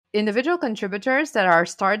individual contributors that are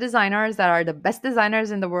star designers, that are the best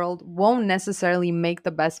designers in the world, won't necessarily make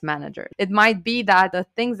the best manager. It might be that the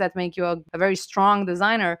things that make you a very strong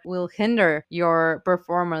designer will hinder your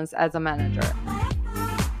performance as a manager.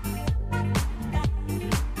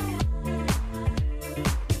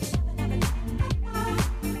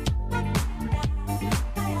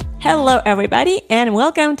 Hello, everybody, and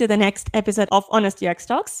welcome to the next episode of Honest UX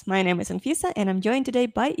Talks. My name is Anfisa, and I'm joined today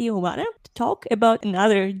by Ioana to talk about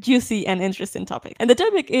another juicy and interesting topic. And the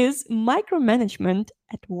topic is micromanagement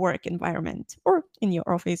at work environment, or in your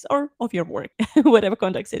office, or of your work, whatever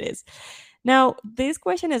context it is. Now, this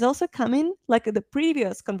question is also coming like the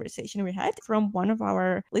previous conversation we had from one of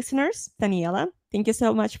our listeners, Daniela. Thank you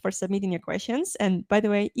so much for submitting your questions. And by the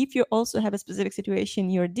way, if you also have a specific situation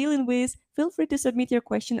you're dealing with, feel free to submit your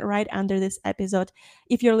question right under this episode.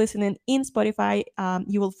 If you're listening in Spotify,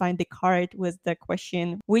 you will find the card with the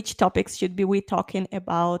question, which topics should be we talking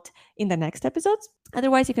about in the next episodes?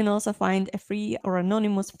 Otherwise, you can also find a free or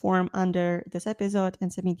anonymous form under this episode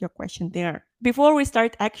and submit your question there. Before we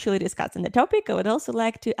start actually discussing the topic, I would also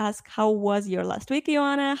like to ask, how was your last week,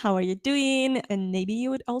 Ioana? How are you doing? And maybe you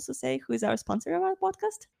would also say who is our sponsor of our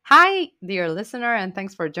podcast? Hi, dear listener, and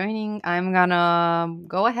thanks for joining. I'm gonna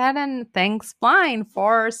go ahead and thank Spline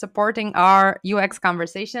for supporting our UX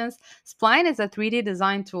conversations. Spline is a 3D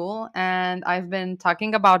design tool, and I've been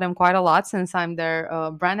talking about them quite a lot since I'm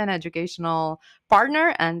their brand and educational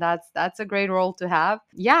partner, and that's a great role to have.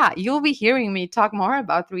 Yeah, you'll be hearing me talk more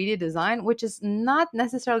about 3D design, which is not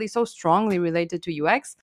necessarily so strongly related to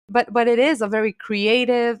UX. But it is a very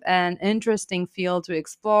creative and interesting field to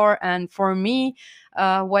explore. And for me,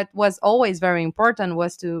 what was always very important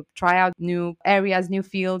was to try out new areas, new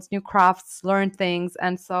fields, new crafts, learn things.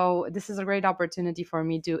 And so this is a great opportunity for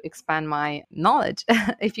me to expand my knowledge,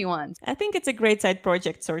 if you want. I think it's a great side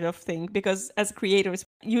project sort of thing because as creators,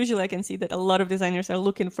 usually I can see that a lot of designers are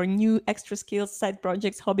looking for new extra skills, side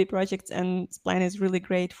projects, hobby projects, and Spline is really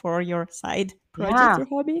great for your side project Yeah. or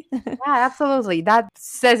hobby. Yeah, absolutely. That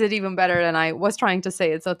says it even better than I was trying to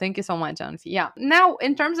say it. So thank you so much, Anfi. Yeah. Now,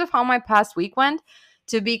 in terms of how my past week went,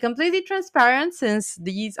 to be completely transparent, since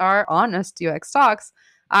these are honest UX talks,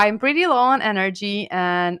 I'm pretty low on energy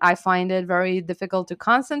and I find it very difficult to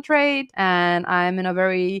concentrate. And I'm in a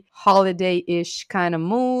very holiday ish kind of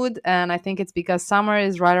mood. And I think it's because summer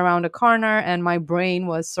is right around the corner and my brain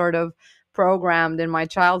was sort of programmed in my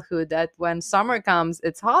childhood that when summer comes,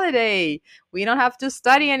 it's holiday, we don't have to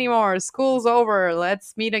study anymore, school's over,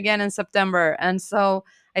 let's meet again in September. And so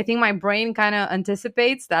I think my brain kind of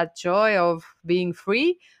anticipates that joy of being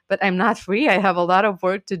free, but I'm not free. I have a lot of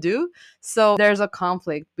work to do. So there's a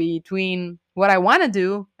conflict between what I want to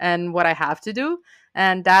do and what I have to do.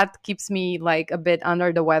 And that keeps me like a bit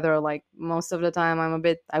under the weather. Like most of the time, I'm a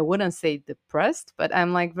bit, I wouldn't say depressed, but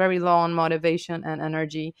I'm like very low on motivation and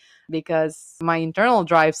energy because my internal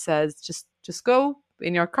drive says just go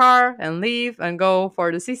in your car and leave and go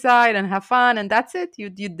for the seaside and have fun, and that's it. You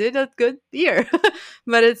did a good year.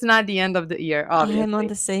 But it's not the end of the year, I'm on obviously.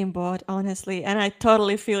 the same boat, honestly. And I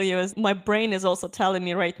totally feel you. As my brain is also telling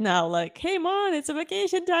me right now, like, hey, man, it's a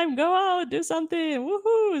vacation time. Go out, do something.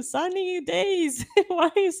 Woohoo, sunny days. Why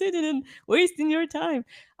are you sitting and wasting your time?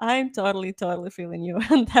 I'm totally, totally feeling you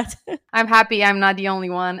on that. I'm happy I'm not the only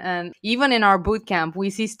one. And even in our boot camp, we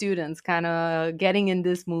see students kind of getting in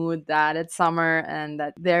this mood that it's summer and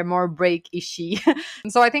that they're more break ishy.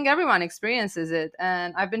 So I think everyone experiences it.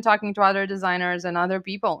 And I've been talking to other designers and other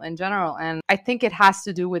people in general. And I think it has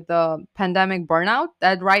to do with the pandemic burnout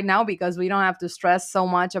that right now, because we don't have to stress so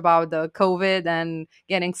much about the COVID and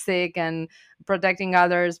getting sick and protecting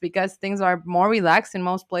others, because things are more relaxed in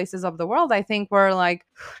most places of the world. I think we're like,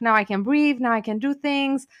 now I can breathe, now I can do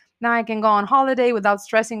things, now I can go on holiday without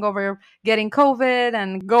stressing over getting COVID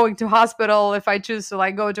and going to hospital if I choose to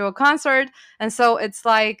like go to a concert. And so it's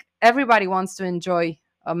like everybody wants to enjoy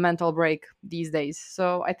a mental break these days.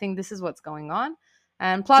 So I think this is what's going on.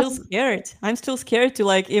 And plus, Still scared. I'm still scared to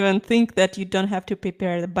like even think that you don't have to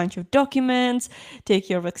prepare a bunch of documents, take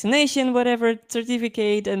your vaccination, whatever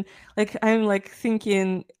certificate, and like I'm like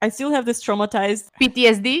thinking I still have this traumatized.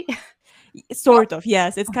 PTSD. Sort of,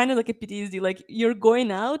 yes. It's kind of like a PTSD. Like you're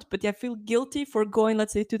going out, but I feel guilty for going,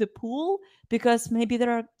 let's say, to the pool because maybe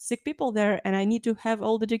there are sick people there, and I need to have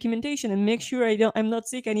all the documentation and make sure I'm not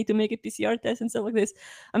sick. I need to make a PCR test and stuff like this.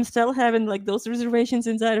 I'm still having like those reservations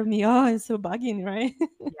inside of me. Oh, it's so bugging, right?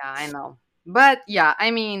 Yeah, I know. But yeah,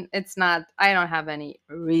 I mean, it's not, I don't have any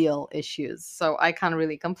real issues. So I can't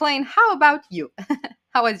really complain. How about you?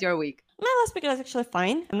 How was your week? My last week was actually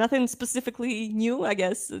fine. Nothing specifically new, I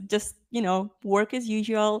guess. Just, work as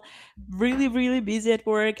usual. Really, really busy at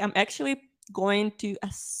work. I'm actually going to a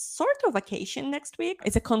sort of vacation next week.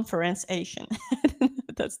 It's a conference Asian.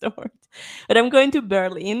 That's the word. But I'm going to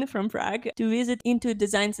Berlin from Prague to visit into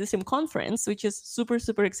design system conference, which is super,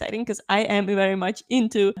 super exciting because I am very much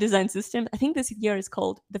into design systems. I think this year is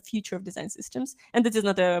called The Future of Design Systems. And this is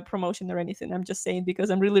not a promotion or anything. I'm just saying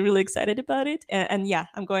because I'm really, really excited about it. And yeah,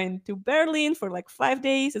 I'm going to Berlin for like 5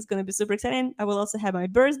 days. It's going to be super exciting. I will also have my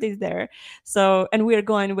birthdays there. So, and we're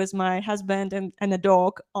going with my husband and a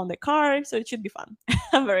dog on the car. So it should be fun.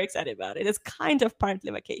 I'm very excited about it. It's kind of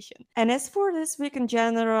partly vacation. And as for this week in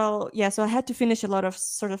general, yeah, so I had to finish a lot of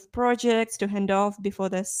sort of projects to hand off before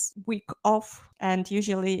this week off. And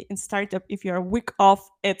usually in startup, if you're a week off,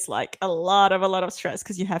 it's like a lot of stress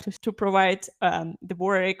because you have to provide the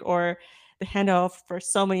work or the handoff for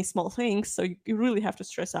so many small things. So you really have to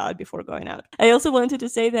stress out before going out. I also wanted to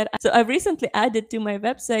say that, so I've recently added to my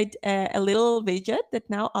website a little widget that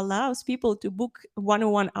now allows people to book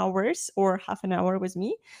 101 hours or half an hour with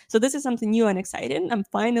me. So this is something new and exciting. I'm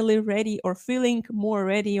finally ready or feeling more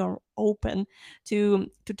ready or open to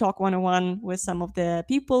talk one-on-one with some of the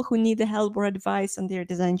people who need the help or advice on their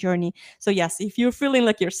design journey. So yes, if you're feeling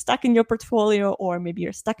like you're stuck in your portfolio or maybe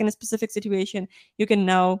you're stuck in a specific situation, you can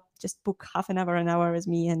now just book half an hour with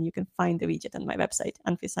me, and you can find the widget on my website,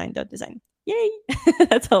 anfisign.design. Yay!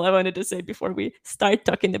 That's all I wanted to say before we start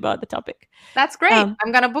talking about the topic. That's great.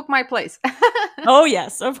 I'm gonna book my place. Oh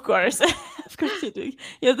yes, of course. Of course you do.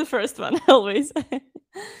 You're the first one, always.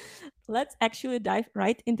 Let's actually dive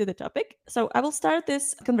right into the topic. So I will start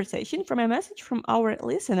this conversation from a message from our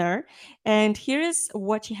listener. And here is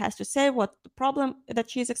what she has to say, what the problem that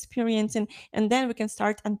she's experiencing. And then we can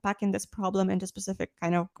start unpacking this problem into specific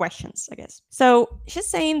kind of questions, I guess. So she's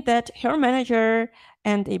saying that her manager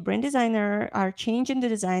and a brand designer are changing the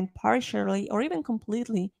design partially or even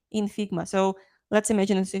completely in Figma. So let's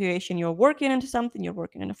imagine a situation: you're working into something, you're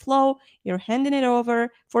working in a flow, you're handing it over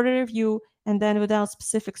for the review, and then without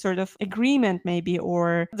specific sort of agreement maybe,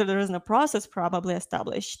 or there isn't a process probably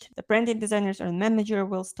established, the branding designers or manager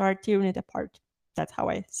will start tearing it apart. That's how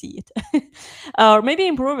I see it. Or maybe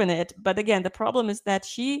improving it. But again, the problem is that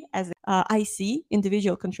she, as an IC,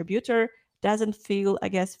 individual contributor, doesn't feel, I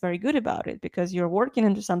guess, very good about it, because you're working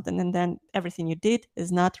into something and then everything you did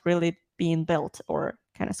is not really being built or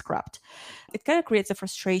kind of scrapped. It kind of creates a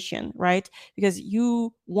frustration, right? Because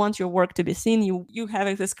you want your work to be seen, you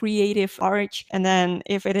have this creative urge, and then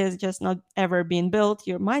if it is just not ever being built,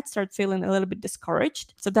 you might start feeling a little bit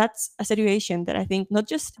discouraged. So that's a situation that I think not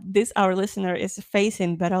just this our listener is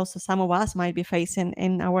facing, but also some of us might be facing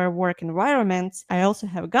in our work environments. I also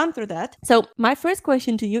have gone through that. So my first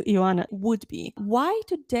question to you, Ioana, would be, why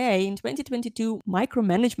today in 2022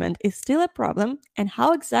 micromanagement is still a problem, and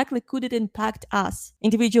how exactly could it impact us,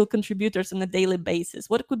 individual contributors, on a daily basis?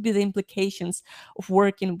 What could be the implications of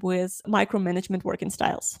working with micromanagement working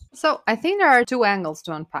styles? So I think there are two angles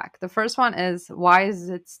to unpack. The first one is, why is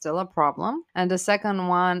it still a problem? And the second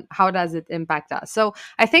one, how does it impact us? So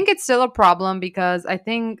I think it's still a problem because I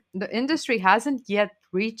think the industry hasn't yet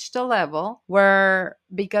reached a level where,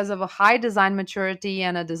 because of a high design maturity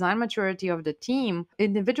and a design maturity of the team,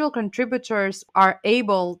 individual contributors are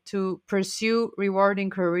able to pursue rewarding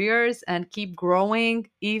careers and keep growing,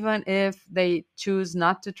 even if they choose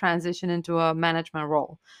not to transition into a management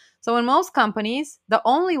role. So in most companies, the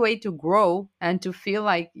only way to grow and to feel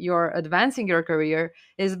like you're advancing your career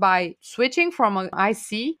is by switching from an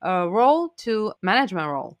IC role to management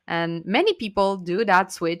role. And many people do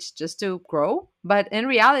that switch just to grow, but in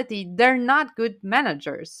reality, they're not good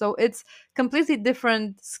managers. So it's completely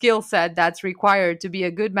different skill set that's required to be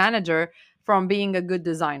a good manager from being a good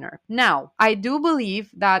designer. Now, I do believe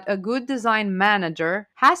that a good design manager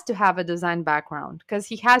has to have a design background, because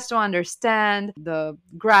he has to understand the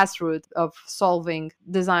grassroots of solving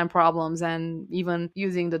design problems and even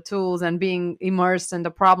using the tools and being immersed in the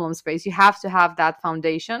problem space. You have to have that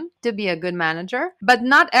foundation to be a good manager. But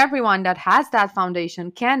not everyone that has that foundation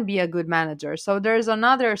can be a good manager. So there's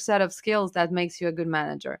another set of skills that makes you a good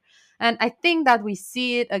manager. And I think that we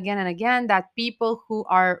see it again and again, that people who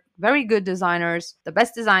are very good designers, the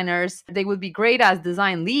best designers, they would be great as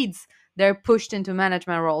design leads. They're pushed into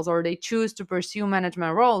management roles, or they choose to pursue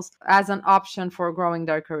management roles as an option for growing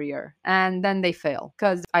their career. And then they fail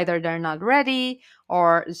because either they're not ready,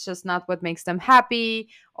 or it's just not what makes them happy,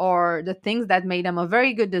 or the things that made them a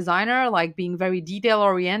very good designer, like being very detail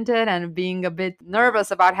oriented and being a bit nervous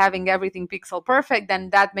about having everything pixel perfect, then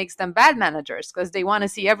that makes them bad managers because they want to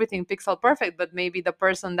see everything pixel perfect, but maybe the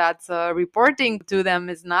person that's reporting to them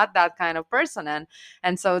is not that kind of person,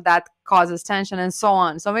 and so that causes tension and so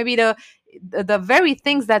on. So maybe the very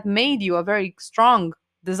things that made you a very strong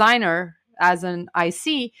designer as an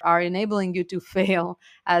IC are enabling you to fail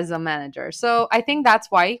as a manager. So I think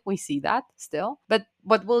that's why we see that still. But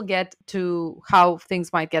we'll get to how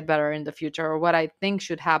things might get better in the future, or what I think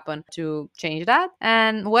should happen to change that.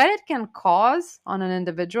 And what it can cause on an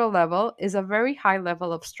individual level is a very high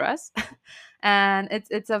level of stress. And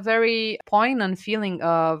it's a very poignant feeling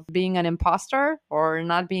of being an imposter or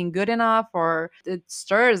not being good enough, or it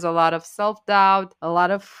stirs a lot of self-doubt, a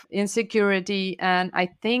lot of insecurity. And I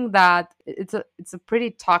think that it's a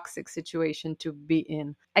pretty toxic situation to be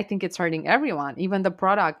in. I think it's hurting everyone. Even the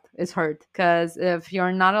product is hurt, because if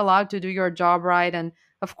you're not allowed to do your job right, and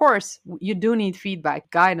of course you do need feedback,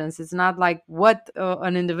 guidance. It's not like what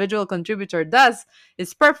an individual contributor does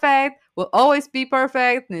is perfect, will always be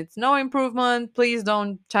perfect, needs no improvement, please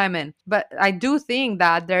don't chime in. But I do think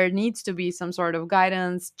that there needs to be some sort of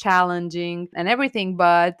guidance, challenging and everything,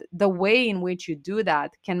 but the way in which you do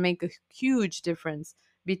that can make a huge difference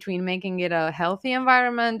between making it a healthy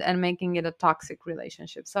environment and making it a toxic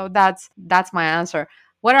relationship. So that's my answer.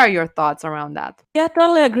 What are your thoughts around that? Yeah, I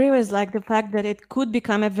totally agree with like the fact that it could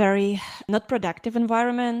become a very not productive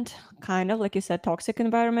environment, kind of like you said, toxic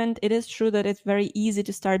environment. It is true that it's very easy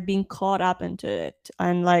to start being caught up into it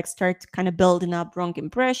and like start kind of building up wrong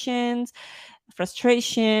impressions,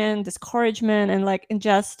 frustration, discouragement, and like and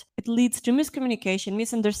just it leads to miscommunication,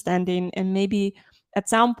 misunderstanding, and maybe at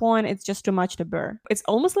some point it's just too much to bear. It's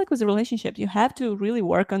almost like with a relationship, you have to really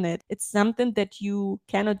work on it. It's something that you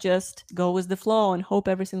cannot just go with the flow and hope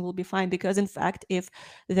everything will be fine, because in fact, if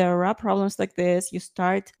there are problems like this, you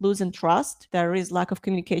start losing trust. There is lack of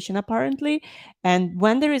communication apparently, and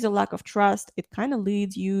when there is a lack of trust, it kind of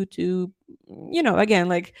leads you to, you know, again,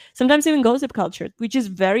 like sometimes even gossip culture, which is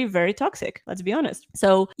very, very toxic, let's be honest.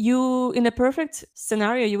 So you, in a perfect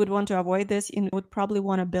scenario, you would want to avoid this. You would probably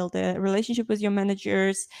want to build a relationship with your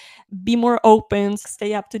managers, be more open,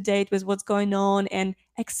 stay up to date with what's going on, and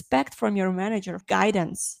expect from your manager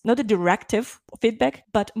guidance, not a directive feedback,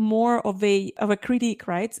 but more of a critique,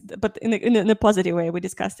 right? But in a positive way. We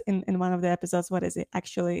discussed in one of the episodes what is it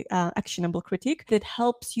actually actionable critique that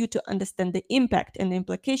helps you to understand the impact and the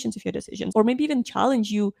implications of your decisions, or maybe even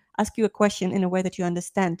challenge you, ask you a question in a way that you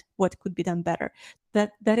understand what could be done better.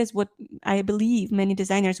 That is what I believe many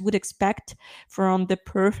designers would expect from the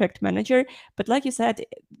perfect manager. But like you said,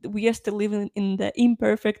 we are still living in the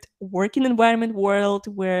imperfect working environment world,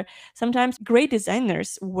 where sometimes great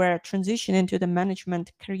designers were transitioning to the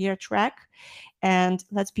management career track. And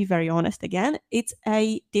let's be very honest again, it's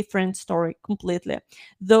a different story completely.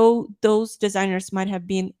 Though those designers might have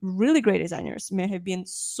been really great designers, may have been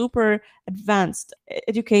super advanced,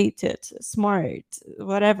 educated, smart,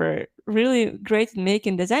 whatever, really great at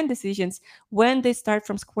making design decisions, when they start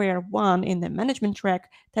from square one in the management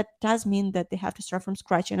track, that does mean that they have to start from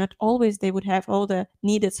scratch. And not always they would have all the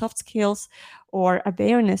needed soft skills or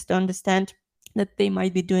awareness to understand that they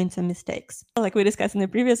might be doing some mistakes. Like we discussed in the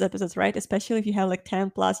previous episodes, right? Especially if you have like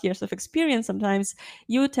 10 plus years of experience, sometimes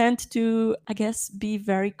you tend to, I guess, be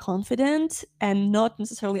very confident and not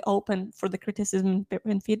necessarily open for the criticism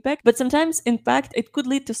and feedback. But sometimes, in fact, it could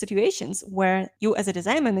lead to situations where you as a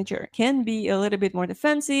design manager can be a little bit more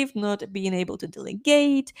defensive, not being able to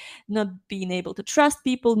delegate, not being able to trust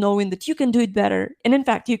people, knowing that you can do it better. And in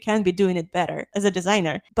fact, you can be doing it better as a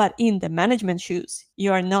designer. But in the management shoes,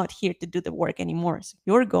 you are not here to do the work anymore. So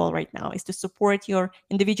your goal right now is to support your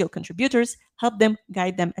individual contributors, help them,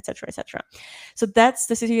 guide them, etc., etc. So that's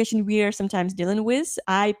the situation we are sometimes dealing with.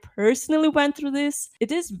 I personally went through this.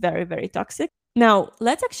 It is very, very toxic. Now,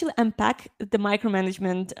 let's actually unpack the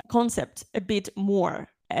micromanagement concept a bit more.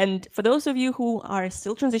 And for those of you who are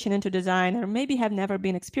still transitioning to design or maybe have never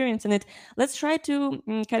been experiencing it, let's try to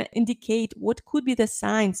kind of indicate what could be the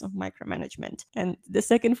signs of micromanagement. And the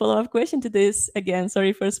second follow-up question to this, again,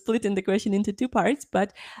 sorry for splitting the question into two parts,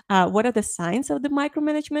 but what are the signs of the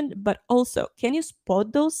micromanagement? But also, can you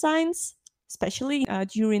spot those signs? Especially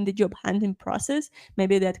during the job hunting process,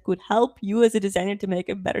 maybe that could help you as a designer to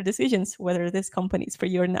make better decisions whether this company is for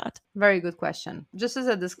you or not. Very good question. Just as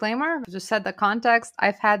a disclaimer, to set the context,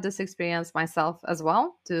 I've had this experience myself as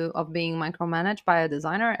well, of being micromanaged by a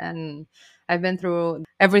designer, and I've been through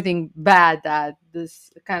everything bad that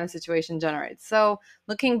this kind of situation generates. So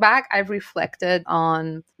looking back, I've reflected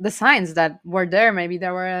on the signs that were there. Maybe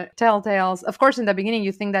there were telltales. Of course, in the beginning,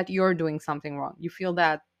 you think that you're doing something wrong. You feel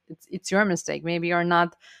that it's your mistake. Maybe you're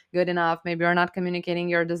not good enough. Maybe you're not communicating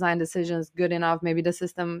your design decisions good enough. Maybe the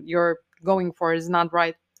system you're going for is not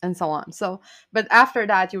right. and so on. So, but after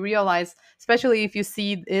that, you realize, especially if you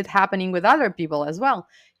see it happening with other people as well,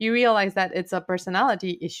 you realize that it's a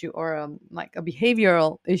personality issue or like a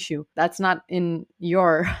behavioral issue that's not in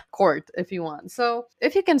your court, if you want. So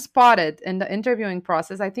if you can spot it in the interviewing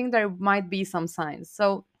process, I think there might be some signs.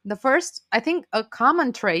 So the first, I think a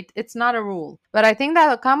common trait, it's not a rule, but I think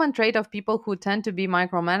that a common trait of people who tend to be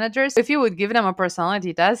micromanagers, if you would give them a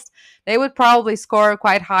personality test, they would probably score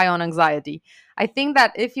quite high on anxiety. I think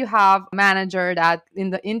that if you have a manager that in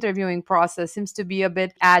the interviewing process seems to be a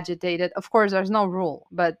bit agitated, of course, there's no rule,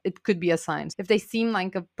 but it could be a sign. If they seem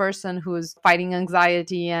like a person who's fighting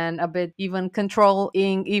anxiety and a bit even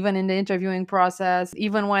controlling, even in the interviewing process,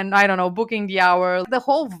 even when, I don't know, booking the hour, the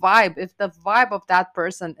whole vibe, if the vibe of that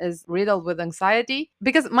person is riddled with anxiety,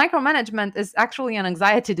 because micromanagement is actually an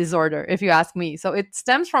anxiety disorder, if you ask me. So it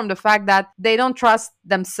stems from the fact that they don't trust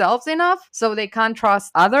themselves enough, so they can't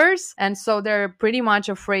trust others. And so they're pretty much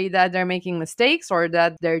afraid that they're making mistakes or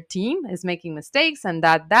that their team is making mistakes and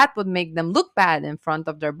that would make them look bad in front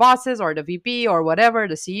of their bosses or the VP or whatever,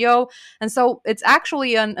 the CEO. And so it's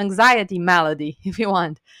actually an anxiety malady, if you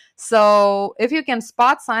want. So if you can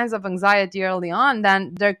spot signs of anxiety early on,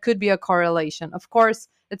 then there could be a correlation. Of course,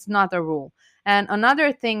 it's not a rule. And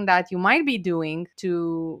another thing that you might be doing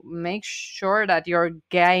to make sure that you're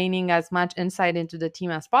gaining as much insight into the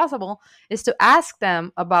team as possible is to ask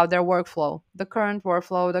them about their workflow, the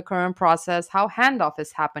current process, how handoff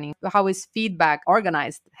is happening, how is feedback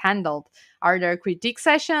organized, handled. Are there critique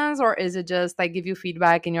sessions, or is it just I give you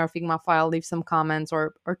feedback in your Figma file, leave some comments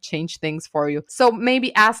or change things for you? So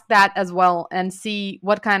maybe ask that as well and see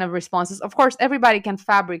what kind of responses. Of course, everybody can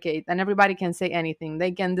fabricate and everybody can say anything.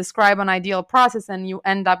 They can describe an ideal process and you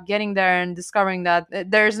end up getting there and discovering that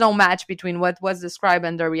there's no match between what was described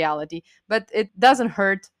and the reality. But it doesn't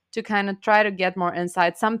hurt to kind of try to get more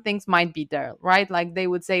insight. Some things might be there, right? Like they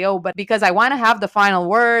would say, oh, but because I want to have the final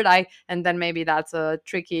word, and then maybe that's a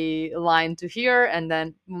tricky line to hear and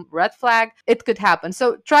then red flag. It could happen.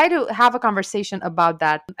 So try to have a conversation about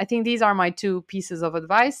that. I think these are my two pieces of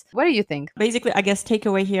advice. What do you think? Basically, I guess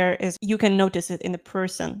takeaway here is you can notice it in the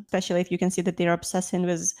person, especially if you can see that they're obsessing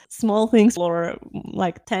with small things or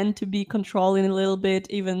like tend to be controlling a little bit,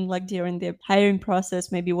 even like during the hiring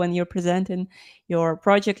process, maybe when you're presenting your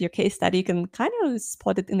project, your case study, you can kind of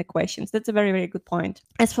spot it in the questions. That's a very, very good point.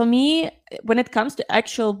 As for me, when it comes to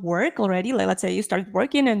actual work already, like let's say you started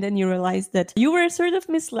working and then you realize that you were sort of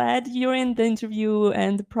misled during the interview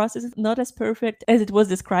and the process is not as perfect as it was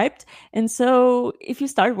described. And so if you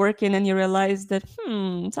start working and you realize that,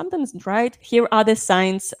 something isn't right, here are the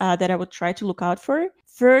signs that I would try to look out for.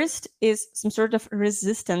 First is some sort of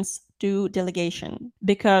resistance to delegation,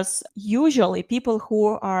 because usually people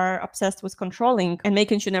who are obsessed with controlling and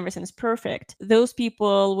making sure everything is perfect, those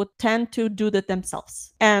people would tend to do that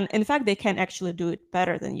themselves. And in fact, they can actually do it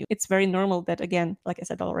better than you. It's very normal that, again, like I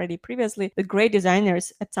said already previously, the great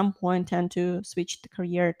designers at some point tend to switch the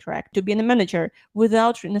career track to being a manager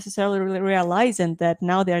without necessarily really realizing that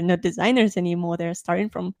now they're not designers anymore. They're starting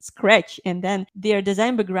from scratch, and then their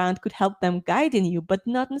design background could help them guiding you, but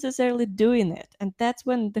not necessarily doing it. And that's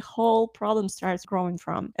when the whole problem starts growing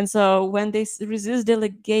from. And so when they resist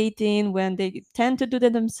delegating, when they tend to do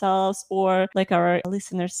that themselves, or like our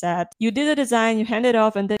listener said, you did a design, you hand it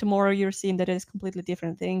off, and then tomorrow you're seeing that it is a completely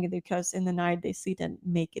different thing because in the night they sit and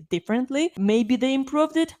make it differently. Maybe they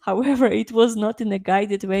improved it. However, it was not in a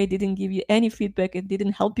guided way. It didn't give you any feedback. It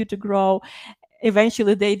didn't help you to grow.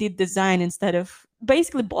 Eventually they did design instead of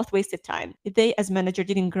basically both wasted time. They as manager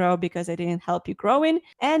didn't grow because they didn't help you growing,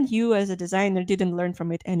 and you as a designer didn't learn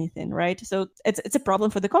from it anything, right? So it's a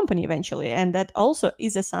problem for the company eventually. And that also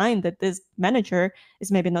is a sign that this manager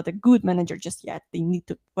is maybe not a good manager just yet. They need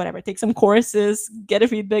to take some courses, get a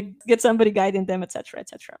feedback, get somebody guiding them, etc.,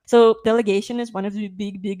 etc. So delegation is one of the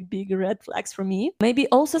big red flags for me. Maybe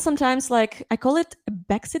also sometimes, like, I call it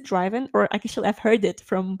backseat driving, or actually I've heard it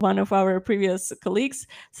from one of our previous colleagues.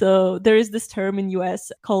 So there is this term in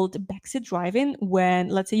US called backseat driving, when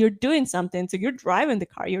let's say you're doing something, so you're driving the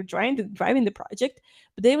car, you're driving the project,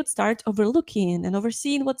 but they would start overlooking and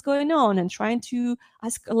overseeing what's going on and trying to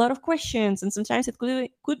ask a lot of questions. And sometimes it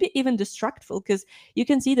could be even distractful, because you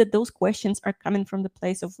can see that those questions are coming from the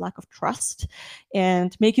place of lack of trust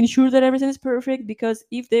and making sure that everything is perfect, because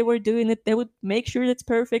if they were doing it, they would make sure it's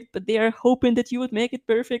perfect, but they are hoping that you would make it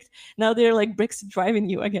perfect. Now they're like backseat driving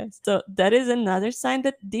you, I guess. So that is another sign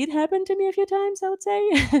that did happen to me a few times. sometimes, I would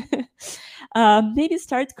say. Maybe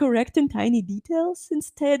start correcting tiny details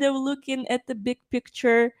instead of looking at the big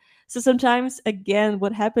picture. So sometimes, again,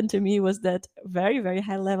 what happened to me was that very, very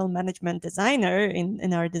high level management designer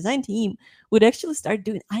in our design team would actually start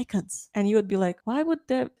doing icons. And you would be like, why would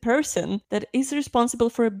the person that is responsible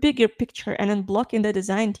for a bigger picture and then blocking the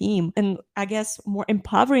design team, and I guess more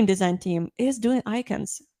empowering design team, is doing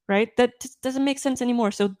icons? Right? That just doesn't make sense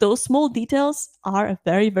anymore. So those small details are a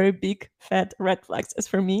very, very big fat red flags as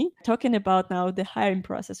for me. Talking about now the hiring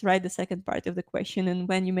process, right? The second part of the question, and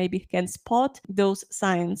when you maybe can spot those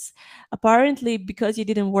signs. Apparently, because you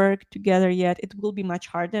didn't work together yet, it will be much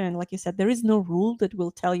harder. And like you said, there is no rule that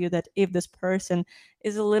will tell you that if this person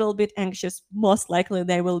is a little bit anxious, most likely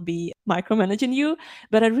they will be micromanaging you.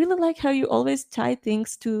 But I really like how you always tie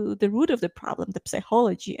things to the root of the problem, the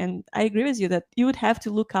psychology. And I agree with you that you would have to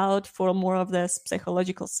look out for more of the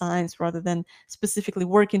psychological signs rather than specifically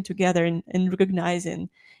working together and recognizing,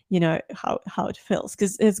 how it feels,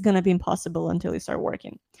 because it's going to be impossible until you start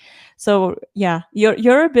working. So yeah,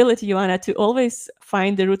 your ability, Joanna, to always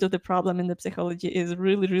find the root of the problem in the psychology is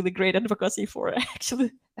really, really great advocacy for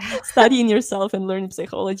actually studying yourself and learning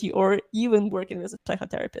psychology, or even working with a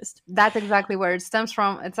psychotherapist. That's exactly where it stems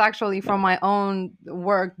from. It's actually from my own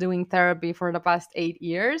work doing therapy for the past 8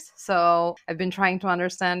 years. So I've been trying to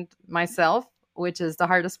understand myself, which is the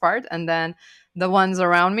hardest part, and then the ones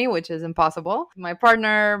around me, which is impossible. My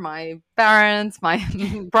partner, my parents, my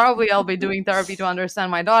probably I'll be doing therapy to understand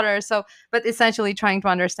my daughter. So, but essentially trying to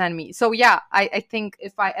understand me. So yeah, I think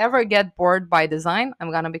if I ever get bored by design,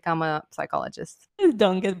 I'm gonna become a psychologist.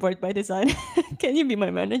 Don't get bored by design. Can you be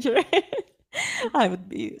my manager? I would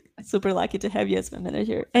be super lucky to have you as my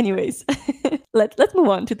manager. Anyways, let's move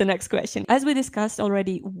on to the next question. As we discussed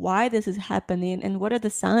already, why this is happening and what are the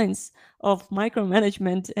signs of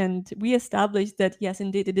micromanagement, and we established that yes,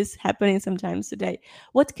 indeed, it is happening sometimes today.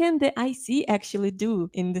 What can the IC actually do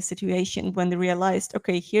in the situation when they realized,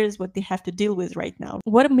 okay, here's what they have to deal with right now?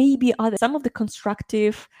 What maybe are some of the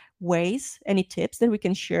constructive ways, any tips that we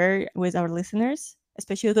can share with our listeners,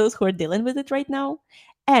 especially those who are dealing with it right now?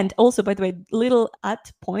 And also, by the way, little add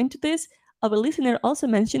point to this, our listener also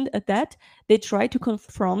mentioned that they try to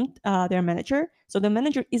confront their manager. So the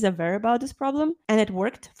manager is aware about this problem, and it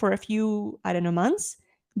worked for a few, I don't know, months.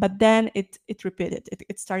 But then it repeated.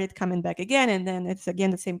 It started coming back again, and then it's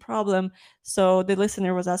again the same problem. So the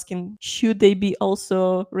listener was asking, should they be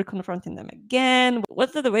also reconfronting them again?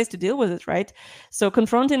 What are the ways to deal with it, right? So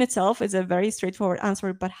confronting itself is a very straightforward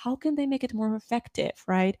answer, but how can they make it more effective,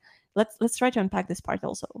 right? Let's try to unpack this part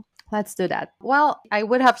also. Let's do that. Well, I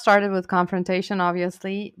would have started with confrontation,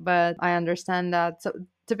 obviously, but I understand that. So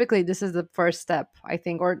typically, this is the first step, I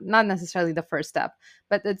think, or not necessarily the first step,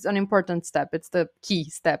 but it's an important step. It's the key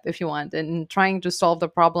step, if you want, in trying to solve the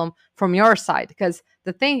problem from your side. Because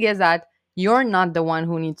the thing is that you're not the one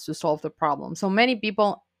who needs to solve the problem. So many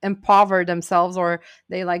people empower themselves, or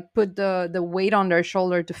they like put the weight on their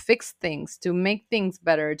shoulder to fix things, to make things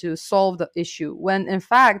better, to solve the issue, when in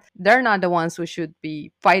fact they're not the ones who should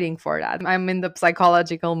be fighting for that. I'm in the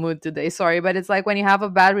psychological mood today, sorry, but it's like when you have a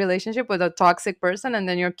bad relationship with a toxic person and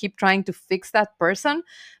then you keep trying to fix that person,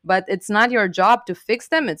 but it's not your job to fix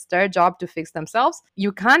them, it's their job to fix themselves.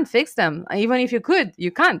 You can't fix them. Even if you could, you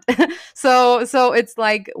can't. So it's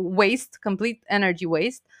like waste, complete energy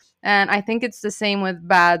waste. And I think it's the same with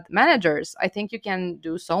bad managers. I think you can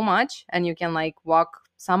do so much, and you can like walk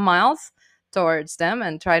some miles towards them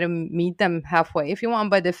and try to meet them halfway if you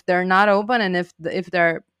want. But if they're not open, and if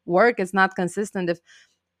their work is not consistent, if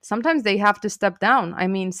sometimes they have to step down. I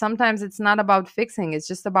mean, sometimes it's not about fixing. It's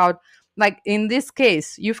just about, like in this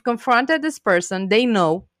case, you've confronted this person. They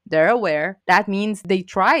know, they're aware. That means they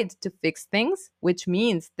tried to fix things, which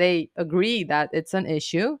means they agree that it's an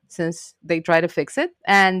issue since they try to fix it.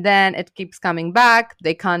 And then it keeps coming back.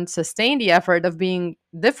 They can't sustain the effort of being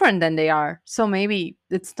different than they are. So maybe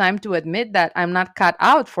it's time to admit that I'm not cut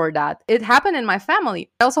out for that. It happened in my family.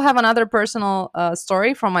 I also have another personal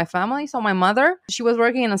story from my family. So my mother, she was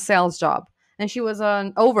working in a sales job, and she was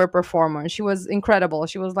an overperformer. She was incredible.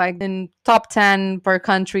 She was like in top 10 per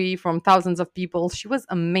country from thousands of people. She was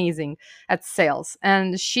amazing at sales,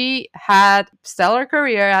 and she had stellar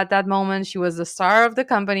career at that moment. She was the star of the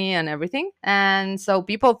company and everything. And so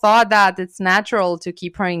people thought that it's natural to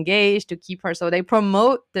keep her engaged, to keep her. So they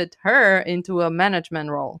promoted her into a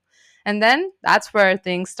management role. And then that's where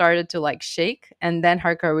things started to like shake. And then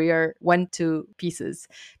her career went to pieces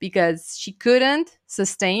because she couldn't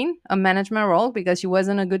sustain a management role because she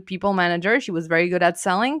wasn't a good people manager. She was very good at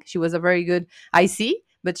selling. She was a very good IC,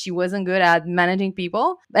 but she wasn't good at managing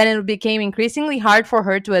people. And it became increasingly hard for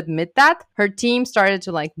her to admit that. Her team started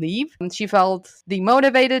to like leave. She felt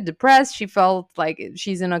demotivated, depressed. She felt like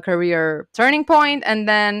she's in a career turning point, and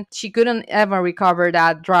then she couldn't ever recover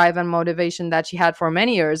that drive and motivation that she had for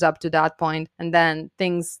many years up to that point. And then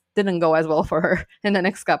things didn't go as well for her in the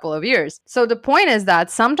next couple of years. So the point is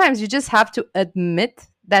that sometimes you just have to admit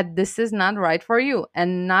that this is not right for you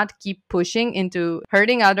and not keep pushing into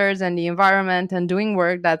hurting others and the environment and doing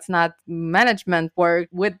work that's not management work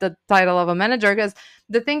with the title of a manager. Because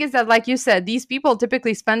the thing is that, like you said, these people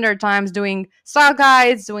typically spend their times doing style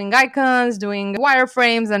guides, doing icons, doing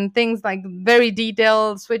wireframes and things like very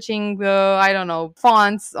detailed, switching, I don't know,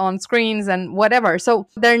 fonts on screens and whatever. So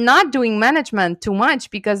they're not doing management too much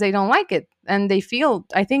because they don't like it. And they feel,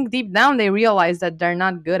 I think deep down, they realize that they're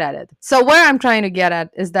not good at it. So where I'm trying to get at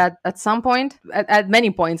is that at some point, at many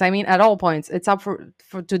points, I mean, at all points, it's up for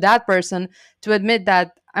to that person to admit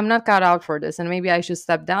that I'm not cut out for this and maybe I should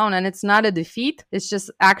step down. And it's not a defeat. It's just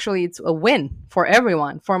actually it's a win for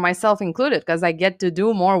everyone, for myself included, because I get to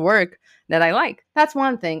do more work that I like. That's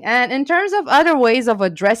one thing. And in terms of other ways of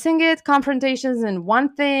addressing it, confrontations and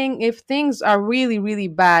one thing, if things are really, really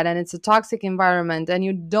bad and it's a toxic environment and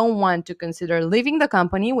you don't want to consider leaving the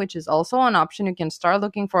company, which is also an option, you can start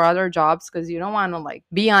looking for other jobs because you don't want to like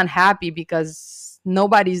be unhappy because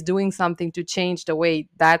nobody's doing something to change the way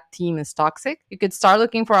that team is toxic. You could start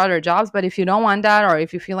looking for other jobs, but if you don't want that, or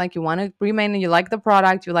if you feel like you want to remain and you like the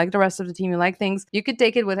product, you like the rest of the team, you like things, you could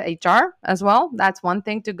take it with HR as well. That's one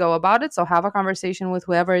thing to go about it. So have a conversation with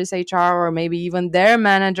whoever is HR or maybe even their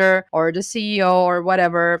manager or the CEO or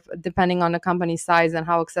whatever, depending on the company size and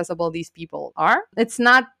how accessible these people are. It's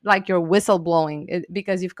not like you're whistleblowing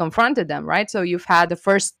because you've confronted them, right? So you've had the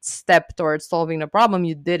first step towards solving the problem,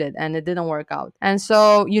 you did it and it didn't work out. And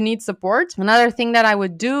so you need support. Another thing that I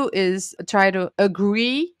would do is try to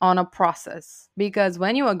agree on a process, because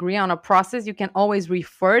when you agree on a process, you can always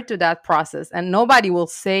refer to that process and nobody will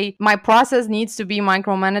say, my process needs to be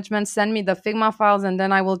micromanagement. Send me the Figma files and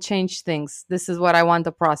then I will change things. This is what I want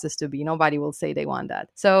the process to be. Nobody will say they want that.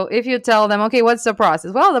 So if you tell them, okay, what's the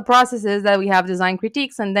process? Well, the process is that we have design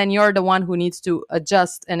critiques and then you're the one who needs to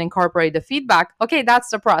adjust and incorporate the feedback. Okay, that's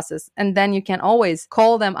the process. And then you can always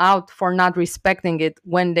call them out for not respecting it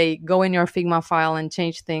when they go in your Figma file and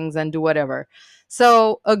change things and do whatever.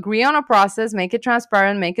 So agree on a process, make it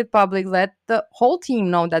transparent, make it public, let the whole team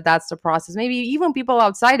know that that's the process. Maybe even people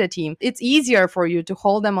outside the team. It's easier for you to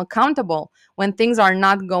hold them accountable when things are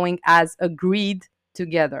not going as agreed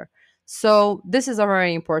together. So this is a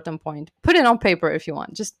very important point. Put it on paper if you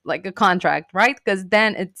want, just like a contract, right? Because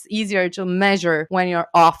then it's easier to measure when you're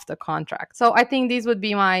off the contract. So I think these would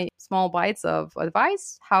be my small bites of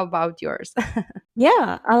advice. How about yours?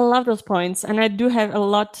 Yeah, I love those points. And I do have a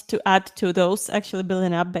lot to add to those, actually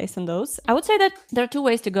building up based on those. I would say that there are two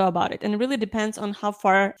ways to go about it. And it really depends on how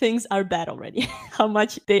far things are bad already, how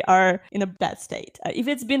much they are in a bad state. If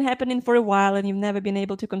it's been happening for a while and you've never been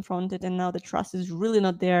able to confront it and now the trust is really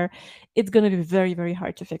not there, it's going to be very, very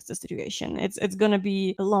hard to fix the situation. It's going to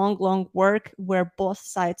be a long, long work where both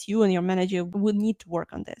sides, you and your manager, would need to work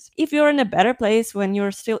on this. If you're in a better place when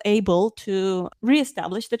you're still able to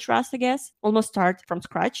reestablish the trust, I guess, almost start from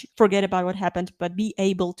scratch, forget about what happened, but be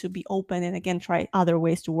able to be open and again, try other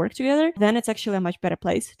ways to work together, then it's actually a much better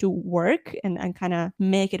place to work and kind of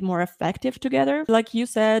make it more effective together. Like you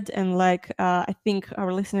said, and like I think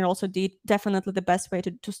our listener also did, definitely the best way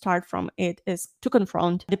to start from it is to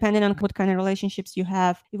confront. Depending on what kind of relationships you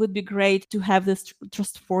have, it would be great to have this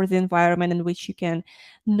trustworthy environment in which you can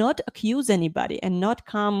not accuse anybody and not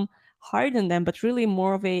come hard on them, but really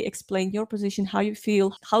more of a explain your position, how you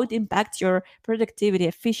feel, how it impacts your productivity,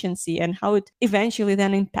 efficiency, and how it eventually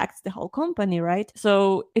then impacts the whole company, right?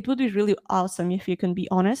 So it would be really awesome if you can be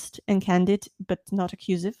honest and candid, but not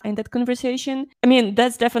accusive in that conversation. I mean,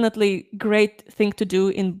 that's definitely a great thing to do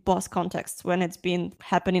in boss contexts when it's been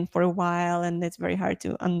happening for a while and it's very hard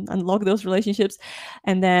to unlock those relationships.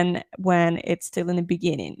 And then when it's still in the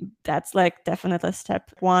beginning, that's like definitely step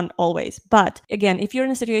one always. But again, if you're in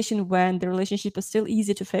a situation when the relationship is still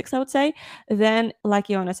easy to fix, I would say, then like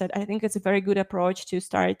Iona said, I think it's a very good approach to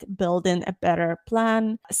start building a better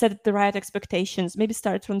plan, set the right expectations, maybe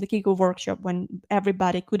start from the kickoff workshop when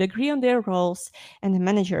everybody could agree on their roles and the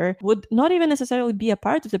manager would not even necessarily be a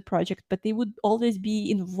part of the project, but they would always be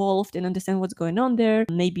involved and understand what's going on there.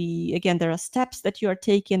 Maybe, again, there are steps that you are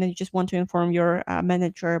taking and you just want to inform your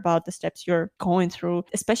manager about the steps you're going through.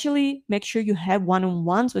 Especially make sure you have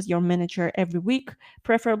one-on-ones with your manager every week,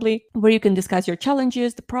 preferably, community where you can discuss your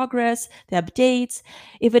challenges, the progress, the updates.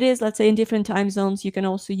 If it is, let's say, in different time zones, you can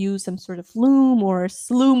also use some sort of Loom or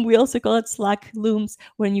Sloom. We also call it Slack Looms,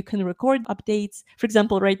 when you can record updates. For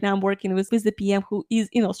example, right now I'm working with the PM who is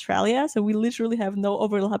in Australia, so we literally have no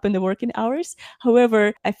overlap in the working hours.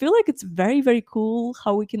 However, I feel like it's very, very cool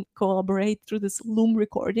how we can collaborate through this Loom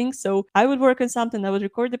recording. So I would work on something, I would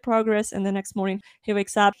record the progress, and the next morning he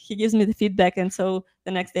wakes up, he gives me the feedback, and so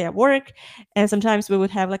the next day at work. And sometimes we would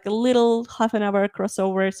have like a little half an hour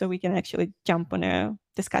crossover so we can actually jump on a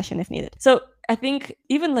discussion if needed. So I think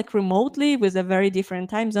even like remotely with a very different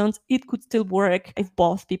time zones, it could still work if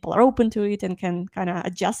both people are open to it and can kind of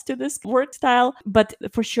adjust to this work style. But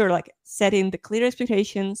for sure, like setting the clear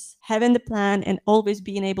expectations, having the plan, and always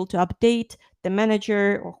being able to update the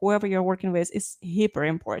manager or whoever you're working with is hyper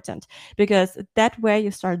important, because that way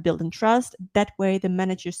you start building trust. That way the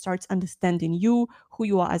manager starts understanding you, who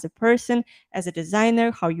you are as a person, as a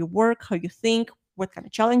designer, how you work, how you think, what kind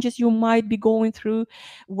of challenges you might be going through,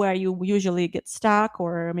 where you usually get stuck,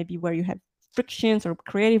 or maybe where you have frictions or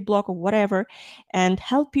creative block or whatever, and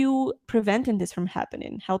help you preventing this from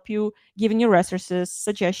happening, help you giving you resources,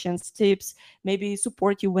 suggestions, tips, maybe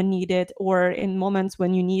support you when needed, or in moments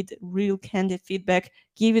when you need real candid feedback,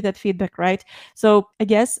 give you that feedback, right? So I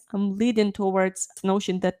guess I'm leading towards the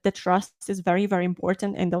notion that the trust is very, very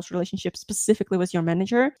important in those relationships, specifically with your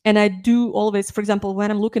manager. And I do always, for example,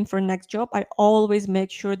 when I'm looking for a next job, I always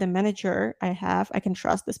make sure the manager I have, I can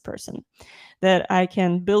trust this person, that I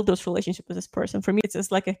can build those relationships with this person. For me, it's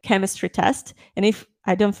just like a chemistry test. And if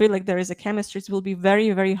I don't feel like there is a chemistry, it will be very,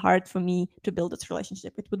 very hard for me to build this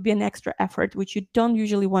relationship. It would be an extra effort, which you don't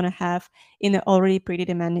usually want to have in an already pretty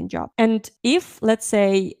demanding job. And if, let's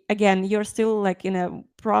say, again, you're still like in a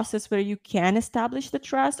process where you can establish the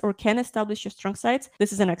trust or can establish your strong sides,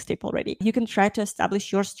 this is the next tip already. You can try to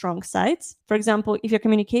establish your strong sides. For example, if your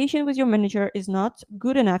communication with your manager is not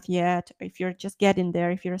good enough yet, if you're just getting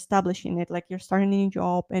there, if you're establishing it, like you're starting a new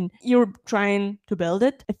job and you're trying to build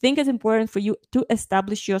it, I think it's important for you to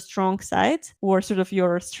establish your strong sides, or sort of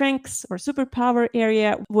your strengths or superpower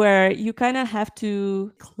area, where you kind of have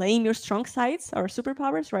to claim your strong sides or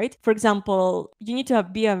superpowers, right? For example, you need to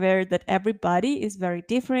be aware that everybody is very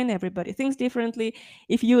different, everybody thinks differently.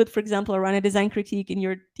 If you would, for example, run a design critique in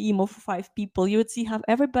your team of 5 people, you would see how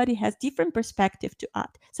everybody has different perspective to add.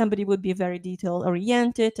 Somebody would be very detail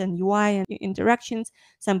oriented and UI and interactions.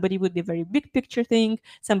 Somebody would be very big picture thing.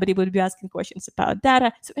 Somebody would be asking questions about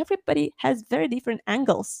data. So everybody has very different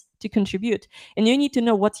angles to contribute, and you need to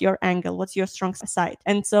know what's your angle, what's your strong side.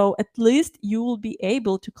 And so at least you will be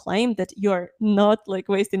able to claim that you're not like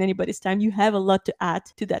wasting anybody's time. You have a lot to add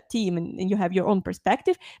to that team, and you have your own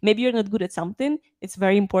perspective. Maybe you're not good at something. It's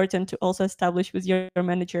very important to also establish with your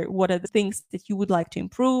manager what are the things that you would like to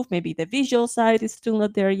improve. Maybe the visual side is still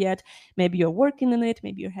not there yet. Maybe you're working on it.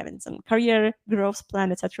 Maybe you're having some career growth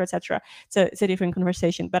plan, etc., etc. So it's a different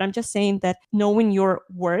conversation. But I'm just saying that knowing your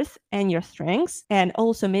worth and your strengths, and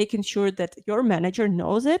also making sure that your manager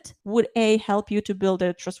knows it, would help you to build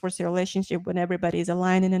a trustworthy relationship when everybody is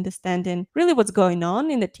aligned and understanding really what's going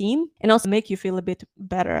on in the team, and also make you feel a bit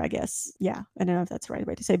better, I guess. Yeah, I don't know if that's the right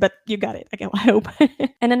way to say, but you got it. I hope.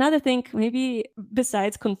 And another thing, maybe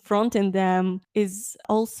besides confronting them, is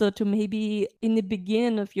also to maybe in the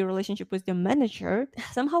beginning of your relationship with your manager,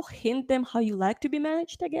 somehow hint them how you like to be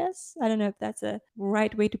managed, I guess. I don't know if that's a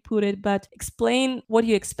right way to put it, but explain what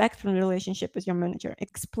you expect from the relationship with your manager.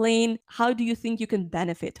 Explain how do you think you can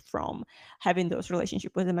benefit from having those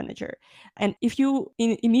relationships with the manager. And if you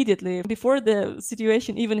immediately, before the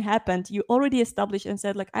situation even happened, you already established and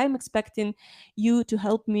said, like, I'm expecting you to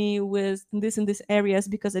help me with this and this areas,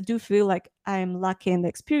 because I do feel like I'm lacking the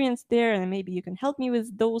experience there, and maybe you can help me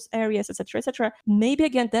with those areas, etc., etc. Maybe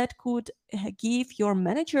again that could give your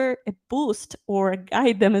manager a boost or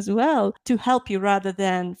guide them as well to help you rather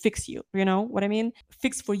than fix you. You know what I mean?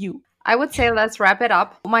 Fix for you. I would say let's wrap it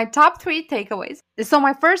up. My top 3 takeaways. So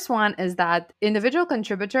my first one is that individual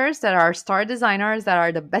contributors that are star designers, that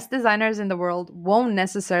are the best designers in the world, won't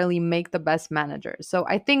necessarily make the best managers. So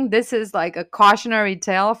I think this is like a cautionary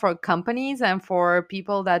tale for companies and for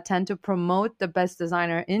people that tend to promote the best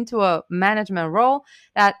designer into a management role,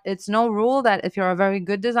 that it's no rule that if you're a very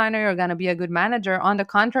good designer, you're going to be a good manager. On the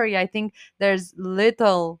contrary, I think there's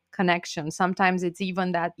little connection. Sometimes it's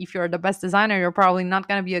even that if you're the best designer, you're probably not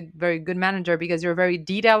going to be a very good manager because you're very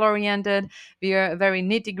detail oriented, you're very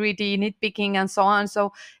nitty gritty, nitpicking, and so on.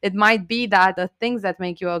 So it might be that the things that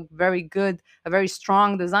make you a very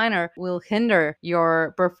strong designer will hinder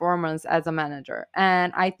your performance as a manager.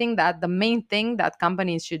 And I think that the main thing that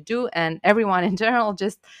companies should do, and everyone in general,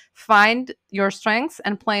 just find your strengths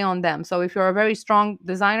and play on them. So if you're a very strong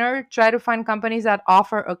designer, try to find companies that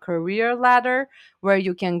offer a career ladder where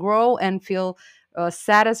you can grow and feel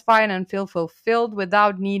satisfied and feel fulfilled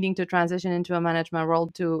without needing to transition into a management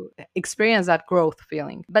role to experience that growth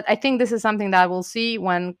feeling. But I think this is something that we'll see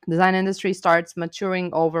when design industry starts maturing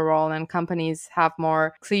overall and companies have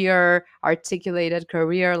more clear, articulated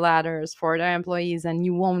career ladders for their employees, and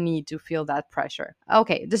you won't need to feel that pressure.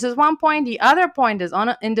 Okay, this is one point. The other point is on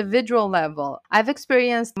an individual level. I've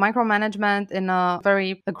experienced micromanagement in a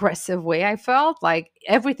very aggressive way. I felt like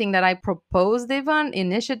everything that I proposed, even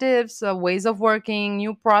initiatives, ways of working,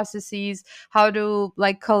 new processes, how to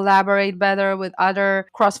like collaborate better with other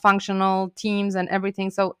cross-functional teams and everything.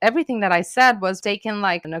 So everything that I said was taken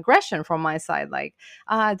like an aggression from my side. Like,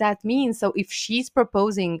 that means, so if she's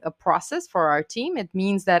proposing a process for our team, it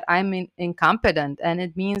means that I'm incompetent, and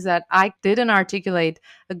it means that I didn't articulate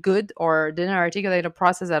a good or didn't articulate a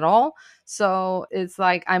process at all. So it's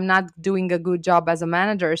like I'm not doing a good job as a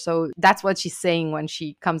manager. So that's what she's saying when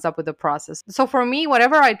she comes up with a process. So for me,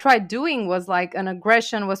 whatever I tried doing was like an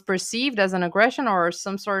aggression, was perceived as an aggression or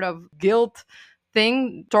some sort of guilt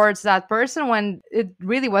thing towards that person, when it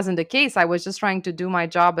really wasn't the case. I was just trying to do my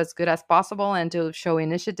job as good as possible and to show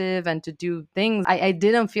initiative and to do things. I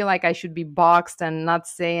didn't feel like I should be boxed and not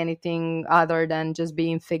say anything other than just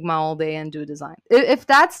be in Figma all day and do design. If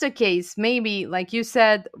that's the case, maybe, like you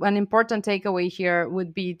said, an important takeaway here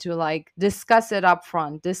would be to like discuss it up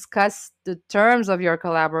front, discuss the terms of your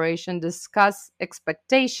collaboration, discuss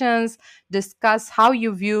expectations, discuss how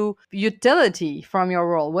you view utility from your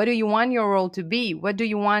role. What do you want your role to be? What do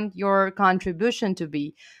you want your contribution to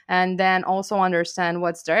be? And then also understand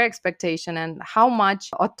what's their expectation and how much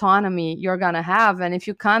autonomy you're going to have. And if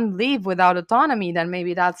you can't leave without autonomy, then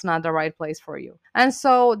maybe that's not the right place for you. And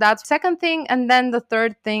so that's the second thing. And then the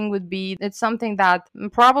third thing would be, it's something that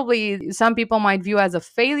probably some people might view as a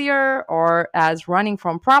failure or as running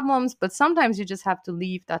from problems, but sometimes you just have to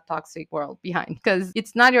leave that toxic world behind, because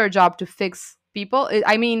it's not your job to fix people.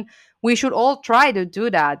 I mean, we should all try to do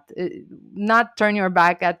that, not turn your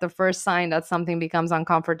back at the first sign that something becomes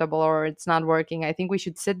uncomfortable or it's not working. I think we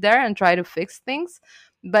should sit there and try to fix things,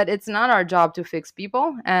 but it's not our job to fix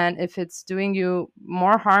people. And if it's doing you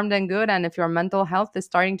more harm than good, and if your mental health is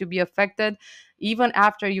starting to be affected even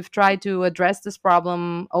after you've tried to address this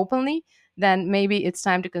problem openly, then maybe it's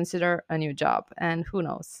time to consider a new job and, who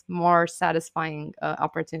knows, more satisfying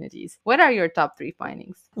opportunities. What are your top 3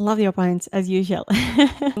 findings? Love your points, as usual.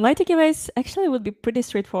 My takeaways actually would be pretty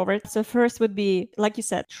straightforward. So first would be, like you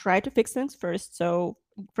said, try to fix things first. So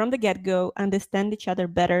from the get-go, understand each other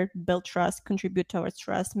better, build trust, contribute towards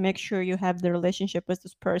trust, make sure you have the relationship with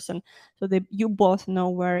this person so that you both know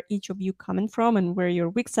where each of you coming from and where your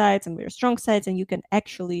weak sides and where your strong sides, and you can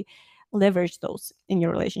actually leverage those in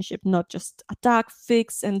your relationship, not just attack,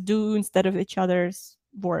 fix, and do instead of each other's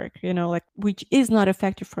work, like, which is not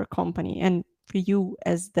effective for a company and for you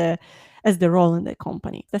as the role in the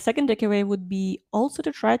company. The second takeaway would be also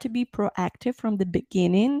to try to be proactive from the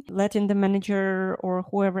beginning, letting the manager or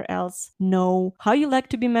whoever else know how you like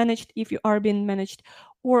to be managed if you are being managed,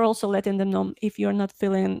 or also letting them know if you're not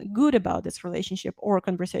feeling good about this relationship or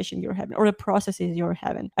conversation you're having or the processes you're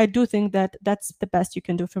having. I do think that that's the best you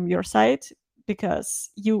can do from your side,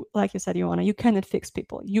 because you, like you said, you cannot fix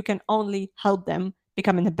people. You can only help them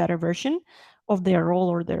becoming a better version of their role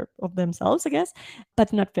or of themselves, I guess,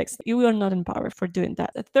 but not fix them. You are not empowered for doing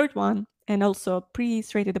that. The third one, and also pretty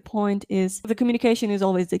straight to the point, is the communication is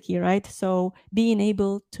always the key, right? So being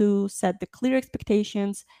able to set the clear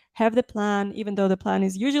expectations, have the plan, even though the plan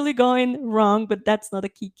is usually going wrong, but that's not a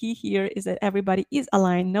key here, is that everybody is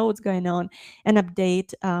aligned, know what's going on, and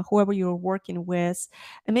update whoever you're working with,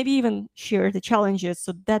 and maybe even share the challenges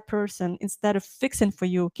so that person, instead of fixing for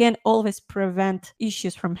you, can always prevent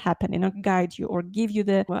issues from happening or guide you or give you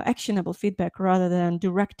the actionable feedback rather than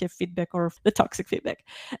directive feedback or the toxic feedback.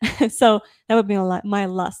 So that would be my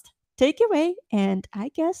last takeaway, and I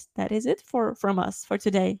guess that is it from us for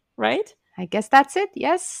today, right? I guess that's it.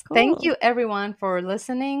 Yes. Thank Cool. you, everyone, for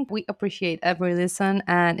listening. We appreciate every listen.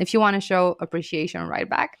 And if you want to show appreciation right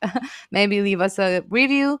back, maybe leave us a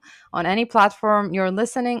review on any platform you're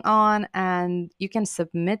listening on. And you can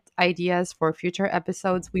submit ideas for future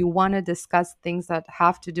episodes. We want to discuss things that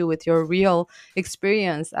have to do with your real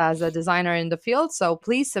experience as a designer in the field. So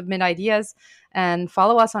please submit ideas and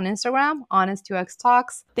follow us on Instagram, Honest UX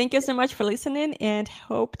Talks. Thank you so much for listening and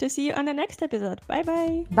hope to see you on the next episode. Bye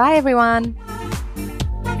bye. Bye, everyone.